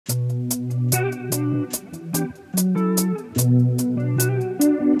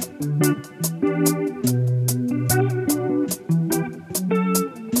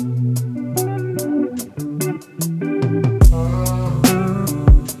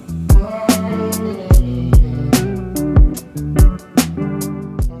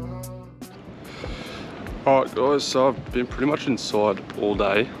Guys, so I've been pretty much inside all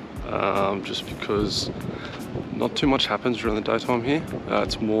day, just because not too much happens during the daytime here.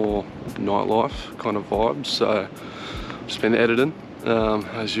 It's more nightlife kind of vibes, so I've just been editing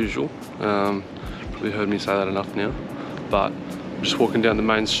as usual. Probably heard me say that enough now, but I'm just walking down the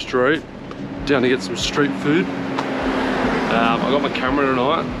main street, down to get some street food. I got my camera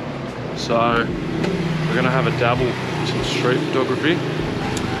tonight, so we're gonna have a dabble in some street photography.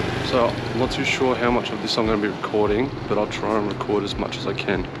 So I'm not too sure how much of this I'm going to be recording, but I'll try and record as much as I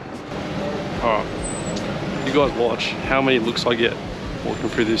can. Alright, you guys watch how many looks I get walking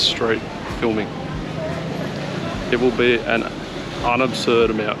through this street filming. It will be an unabsurd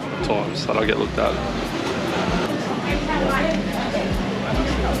amount of times that I get looked at.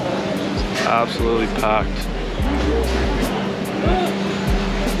 It's absolutely packed.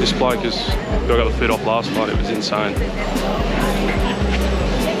 This bloke is, I got the food off last night, it was insane.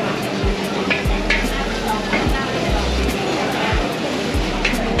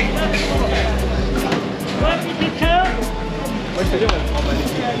 Some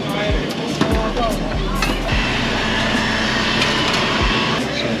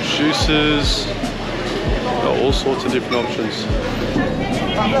juices, got all sorts of different options.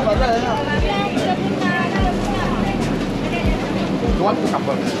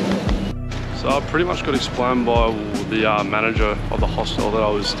 So I pretty much got explained by the manager of the hostel that I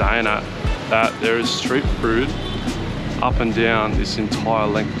was staying at that there is street food up and down this entire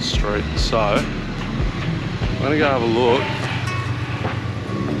length of street. So I'm gonna go have a look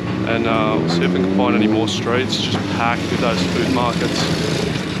and see if we can find any more streets just packed with those food markets.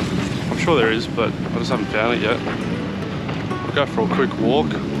 I'm sure there is, but I just haven't found it yet. We'll go for a quick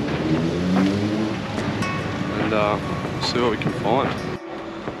walk and see what we can find.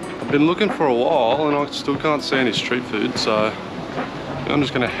 I've been looking for a while and I still can't see any street food, so I'm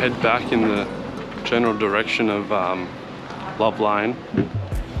just gonna head back in the general direction of Love Lane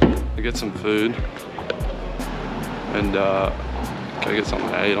to get some food and go get something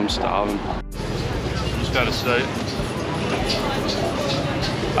to eat. I'm starving. Just going to sleep.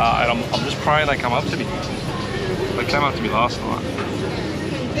 And I'm just praying they come up to me. They came up to me last night.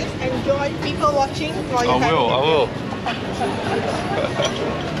 Just enjoy people watching while you I will.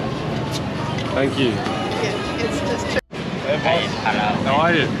 Thank you. Yeah, it's just Hey, hello. How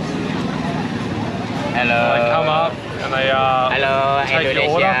are you? Hello. They come up and they Hello, take your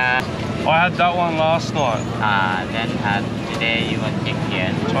order. I had that one last night. Then today you want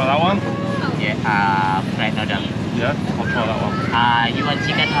chicken. Try that one? Yeah, fried noodle. Yeah, I'll try that one. You want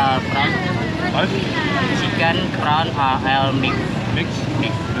chicken or prawn? Both? Chicken, prawn or mix? Mix? Mix.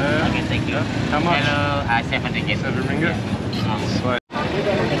 Yeah. Okay, thank you. Yeah. How much? Hello, 7 ringgit. 7 ringgit? Sweet.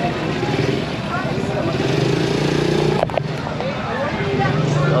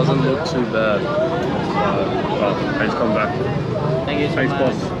 Doesn't look too bad. Thanks, come back. Thank you so Thanks, much.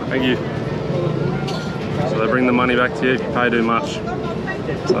 boss. Thank you. So they bring the money back to you if you pay too much.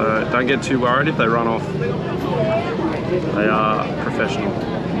 So don't get too worried if they run off. They are professional.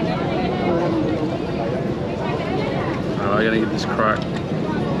 I'm gonna give this a crack.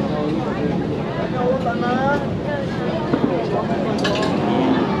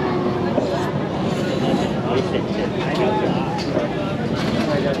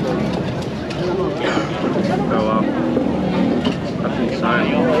 Oh wow. That's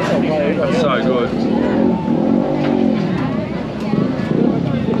insane. That's so good.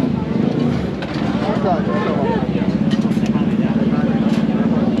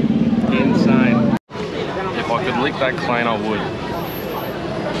 Insane. If I could lick that clean, I would.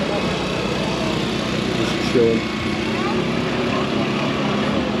 Just chilling.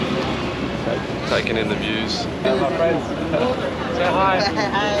 Taking in the views. My friends. Say hi.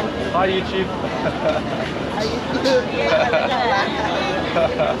 Hi YouTube.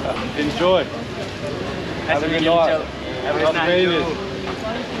 Enjoy. Have a good night.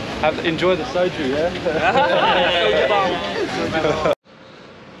 Enjoy the soju, yeah?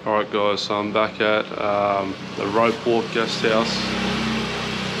 Alright guys, so I'm back at the Rope Walk guest house.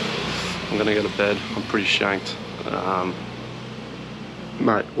 I'm gonna go to bed. I'm pretty shanked.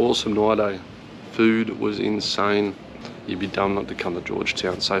 Mate, awesome night, eh? Food was insane. You'd be dumb not to come to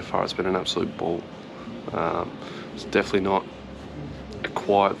Georgetown. So far it's been an absolute ball. It's definitely not a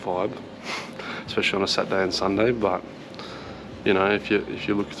quiet vibe, especially on a Saturday and Sunday, but you know, if you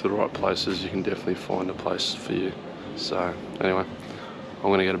look to the right places, you can definitely find a place for you. So anyway, I'm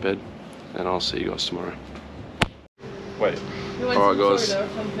gonna go to bed and I'll see you guys tomorrow. Wait. Alright guys,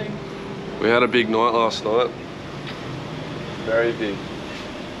 we had a big night last night. Very big.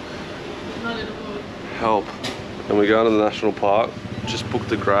 Help. And we're going to the national park. Just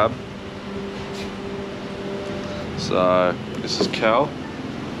booked a grab. So this is Cal.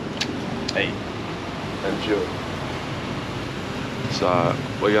 Hey. And Jill. So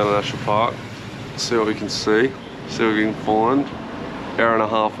we're going to National Park, see what we can see what we can find.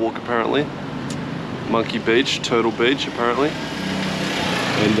 Hour-and-a-half walk apparently. Monkey Beach, Turtle Beach apparently.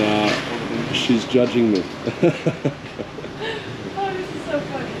 And she's judging me. Oh, this is so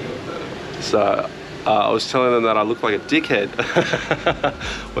funny. So I was telling them that I look like a dickhead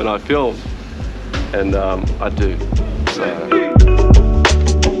when I film, and I do. So.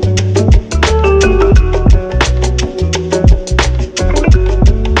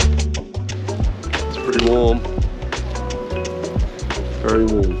 Warm, very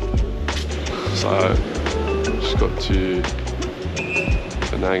warm. So just got to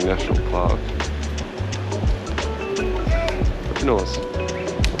Penang National Park. Pretty nice.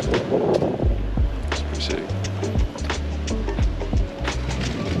 It's pretty sick.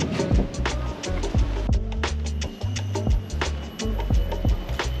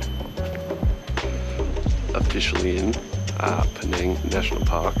 Officially in Penang National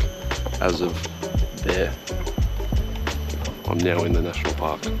Park as of there. I'm now in the national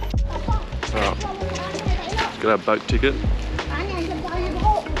park. Alright, got our boat ticket.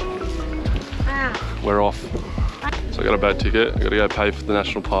 We're off. So I got a boat ticket. I got to go pay for the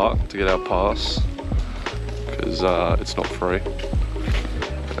national park to get our pass because it's not free.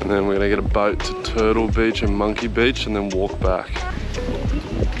 And then we're gonna get a boat to Turtle Beach and Monkey Beach and then walk back.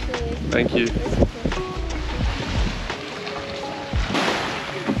 Thank you.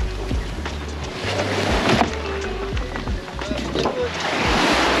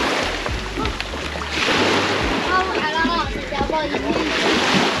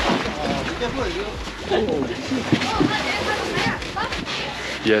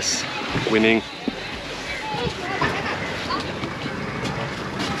 Yes, winning.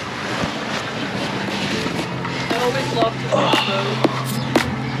 I always love to boat.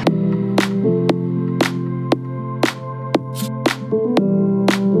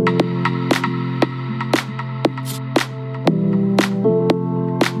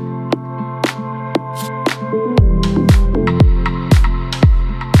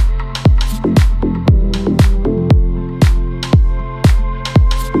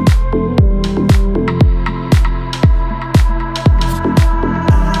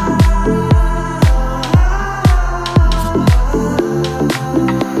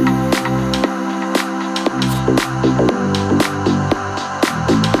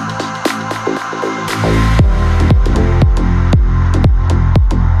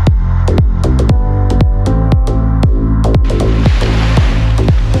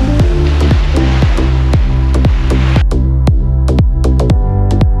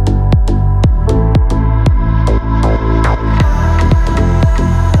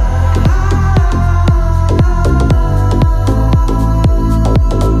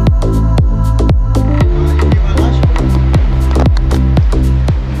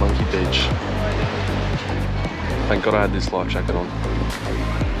 Thank God I had this life jacket on.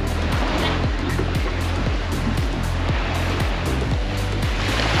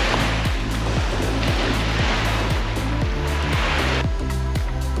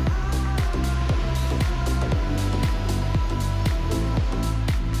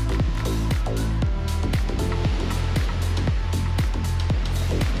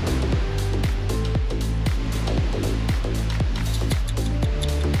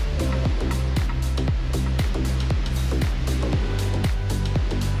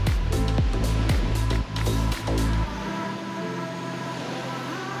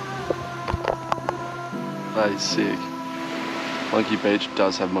 That is sick. Monkey Beach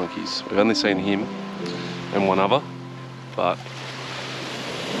does have monkeys. We've only seen him and one other, but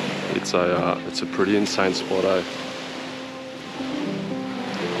it's a pretty insane spot, eh?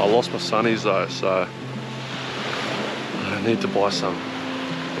 I lost my sunnies though, so I need to buy some.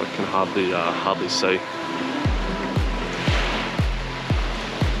 I can hardly see.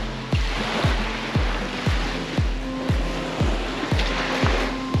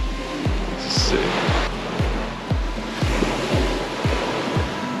 Sick.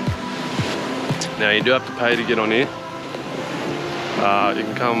 Now you do have to pay to get on here. You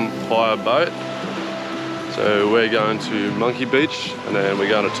can come by a boat. So we're going to Monkey Beach and then we're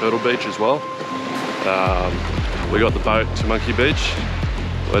going to Turtle Beach as well. We got the boat to Monkey Beach.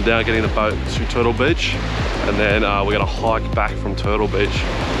 We're now getting the boat to Turtle Beach and then we're going to hike back from Turtle Beach,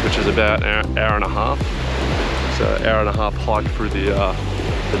 which is about an hour and a half. So hour and a half hike through the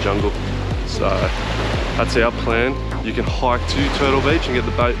jungle. So that's our plan. You can hike to Turtle Beach and get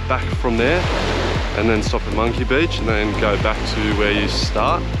the boat back from there and then stop at Monkey Beach and then go back to where you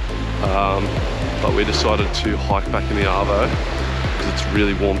start. but we decided to hike back in the Arvo because it's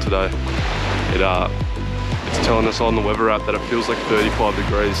really warm today. It's telling us on the weather app that it feels like 35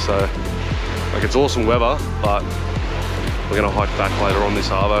 degrees, so like it's awesome weather, but we're gonna hike back later on this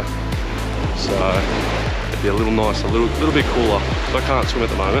Arvo. So it'd be a little nice, a little bit cooler. So I can't swim at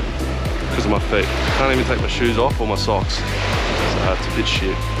the moment because of my feet. I can't even take my shoes off or my socks. So it's a bit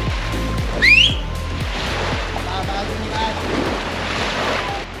shit.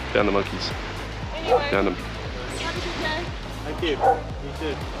 Down the monkeys. Anyway, Down them. have a good day. Thank you.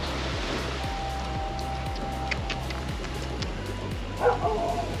 You too.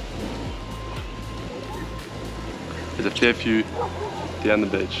 There's a fair few down the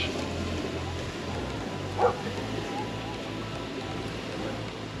beach.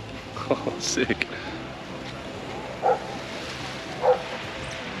 Oh, sick.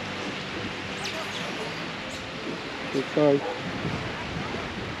 Okay.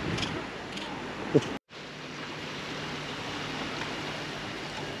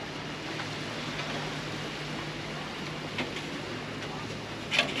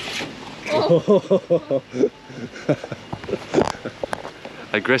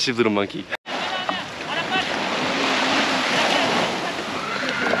 Aggressive little monkey.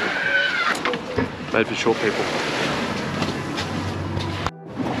 Made for short people.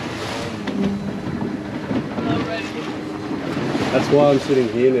 That's why I'm sitting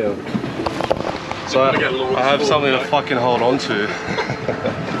here now. So I have something to fucking hold on to.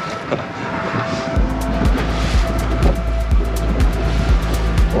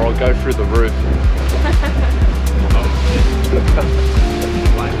 Or I'll go through the roof.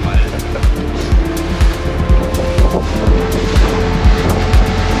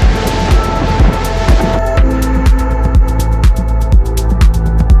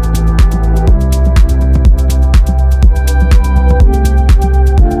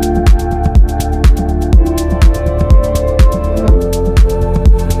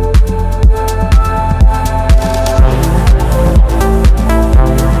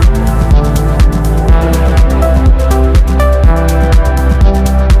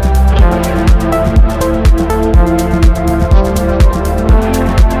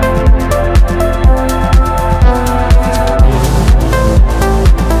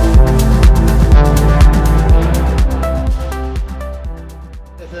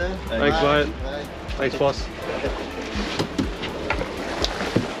 Thanks, mate. Thanks, boss.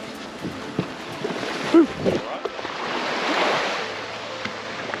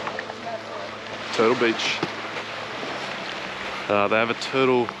 Turtle Beach. They have a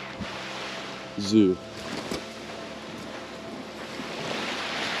turtle zoo.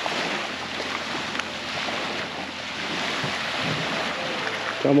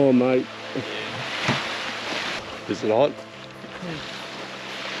 Come on, mate. Is it hot?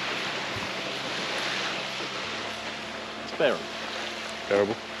 It's bearable.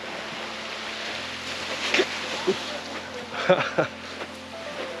 Terrible.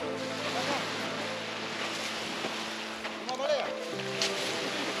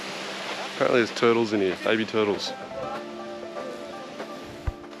 Apparently there's turtles in here, baby turtles.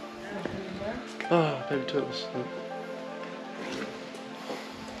 Ah, baby turtles.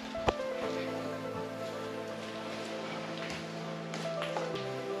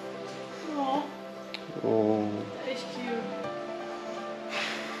 Aw, Oh, that is cute.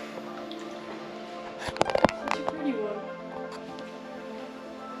 Such a pretty one.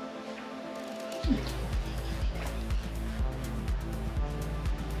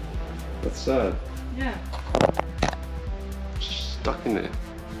 that's sad. Yeah. Stuck in there.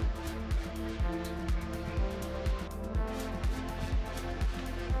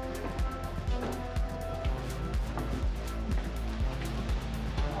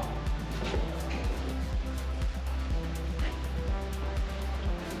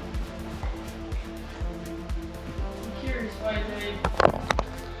 I'm curious why they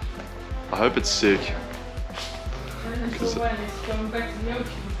I hope it's sick. turn into when it's going back to the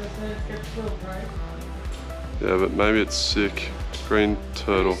ocean because then it gets filled, right? Yeah, but maybe it's sick. Green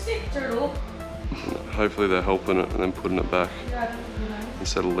turtle. Sick turtle. Hopefully they're helping it and then putting it back Yeah, that would be nice.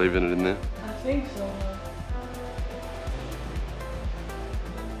 instead of leaving it in there. I think so.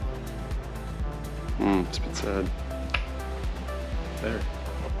 It's a bit sad. There.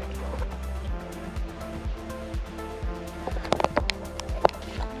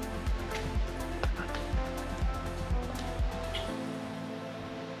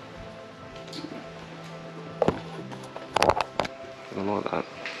 I don't like that.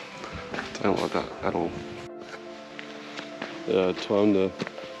 Don't like that at all. Yeah, time to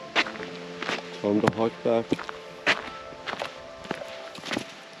hike back.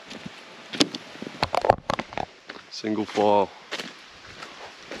 Single file.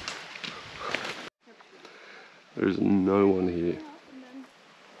 There's no one here.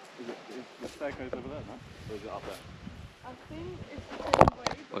 The staircase over there, no? Or is it up there? I think it's the same way.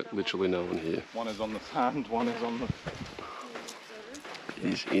 Like literally no one here. One is on the sand, one is on the...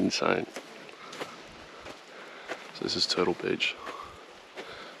 It is insane. So this is Turtle Beach.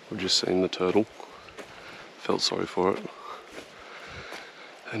 We've just seen the turtle. Felt sorry for it.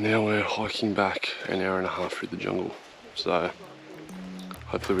 And now we're hiking back an hour and a half through the jungle. So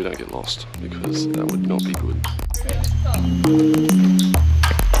hopefully we don't get lost because that would not be good.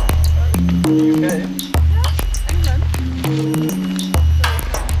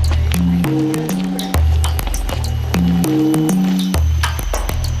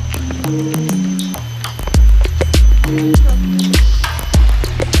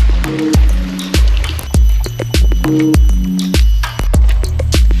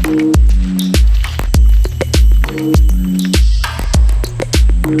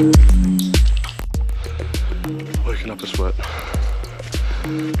 Waking up a sweat.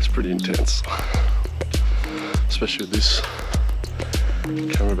 It's pretty intense, especially with this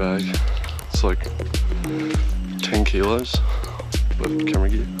camera bag. It's like 10 kilos worth of camera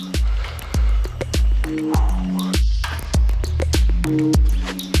gear.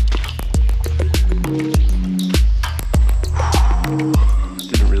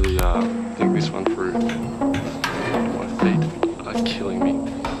 Didn't really think this one through. My feet are killing me.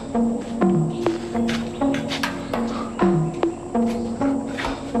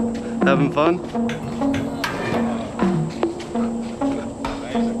 Having fun?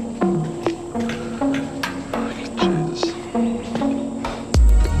 Jesus.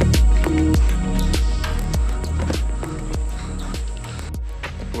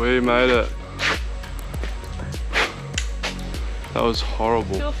 We made it. That was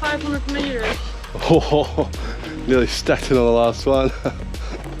horrible. Still 500 meters. Oh, nearly stacked it on the last one.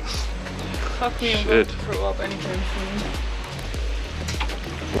 Fuck me, I'm going to throw up anytime soon.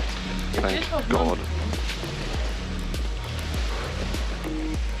 Thank God.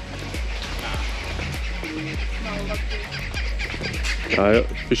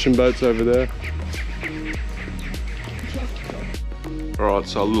 Fishing boats over there. Alright,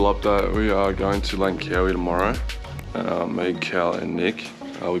 so a little update. We are going to Langkawi tomorrow. Me, Cal and Nick.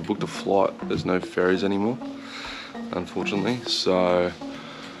 We booked a flight. There's no ferries anymore, unfortunately. So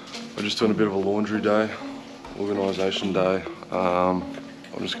we're just doing a bit of a laundry day, organisation day. I'm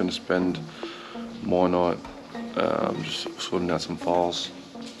just going to spend my night just sorting out some files,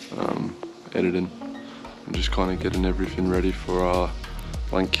 editing, and just kind of getting everything ready for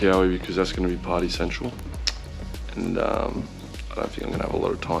Langkawi because that's going to be party central. And I don't think I'm going to have a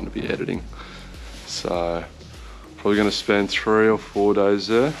lot of time to be editing. So probably going to spend 3 or 4 days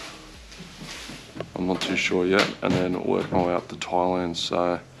there. I'm not too sure yet. And then work my way up to Thailand.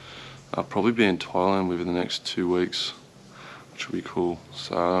 So I'll probably be in Thailand within the next 2 weeks, which will be cool.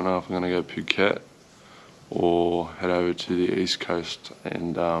 So I don't know if I'm going to go Phuket or head over to the east coast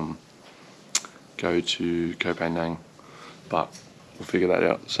and go to Penang. But we'll figure that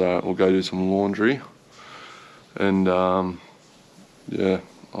out. So we'll go do some laundry. And yeah,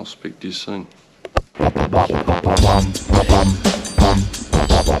 I'll speak to you soon.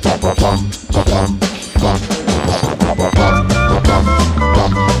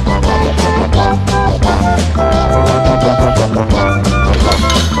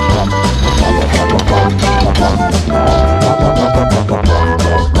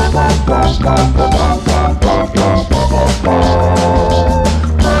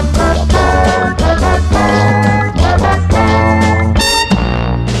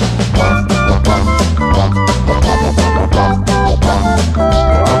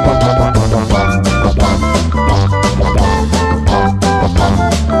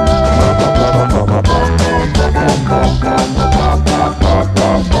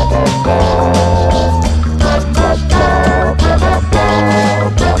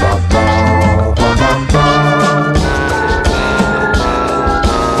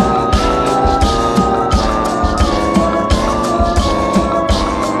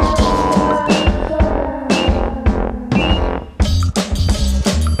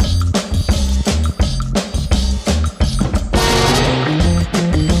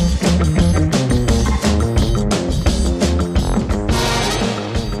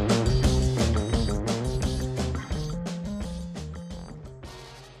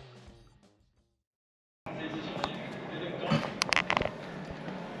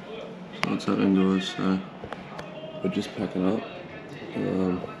 What's happening, guys? So we're just packing up.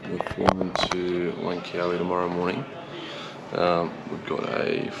 We're flying to Langkawi tomorrow morning. We've got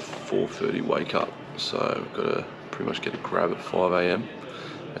a 4:30 wake up, so we've got a pretty much get a grab at 5 AM,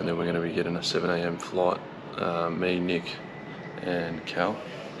 and then we're going to be getting a 7 AM flight, me, Nick and Cal.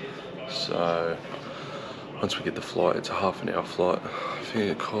 So once we get the flight, it's a half an hour flight. I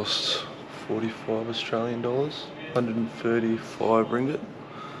think it costs 45 Australian dollars, 135 ringgit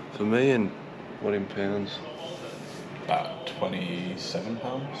for me, and what in pounds? About £27.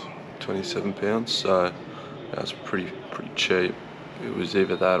 27 pounds, so that's pretty cheap. It was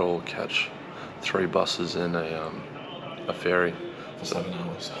either that or catch 3 buses and a ferry. For 7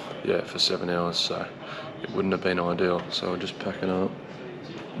 hours. Yeah, for 7 hours, so it wouldn't have been ideal. So we're just packing up.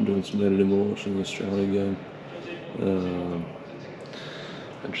 I'm doing some editing while watching the Australian game.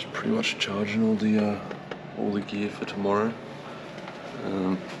 And just pretty much charging all the gear for tomorrow.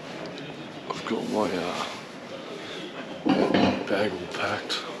 I've got my bag all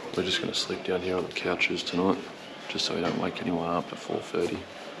packed. We're just going to sleep down here on the couches tonight, just so we don't wake anyone up at 4:30.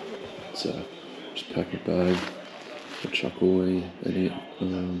 So just pack a bag, I'll chuck all any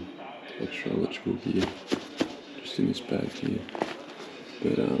extra electrical gear just in this bag here.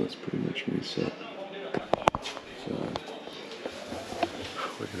 But that's pretty much me set. So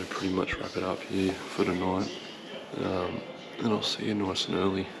we're going to pretty much wrap it up here for tonight. And I'll see you nice and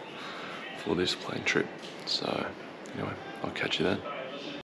early for this plane trip. So anyway, I'll catch you then.